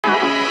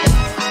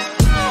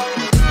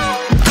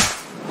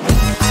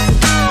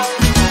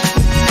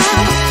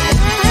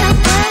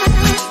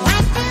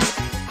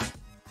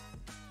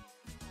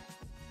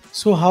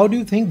So how do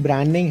you think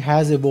branding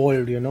has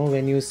evolved,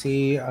 when you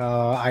see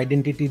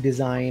identity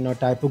design or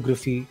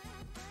typography?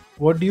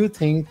 What do you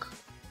think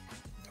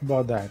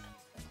about that?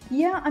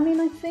 Yeah, I mean,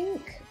 I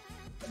think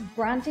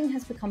branding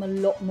has become a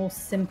lot more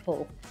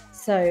simple.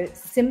 So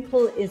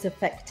simple is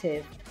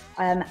effective.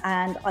 And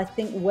I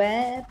think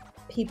where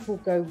people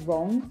go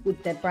wrong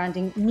with their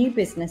branding, new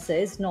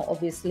businesses, not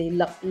obviously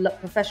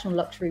professional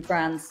luxury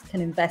brands, can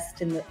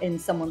invest in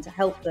someone to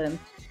help them.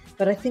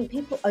 But I think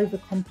people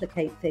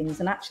overcomplicate things,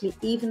 and actually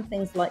even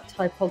things like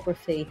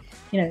typography,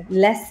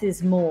 less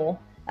is more.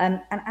 And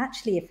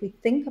actually, if we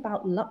think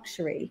about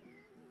luxury,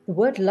 the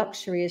word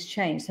luxury has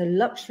changed. So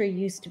luxury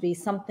used to be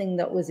something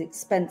that was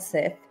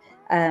expensive,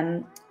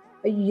 um,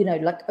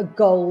 like a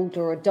gold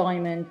or a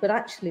diamond, but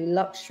actually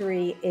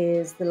luxury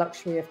is the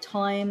luxury of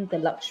time, the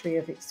luxury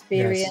of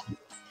experience. Yes,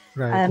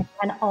 right.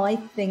 And I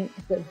think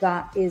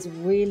that is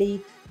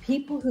really,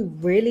 people who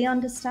really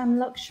understand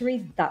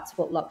luxury, that's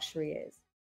what luxury is.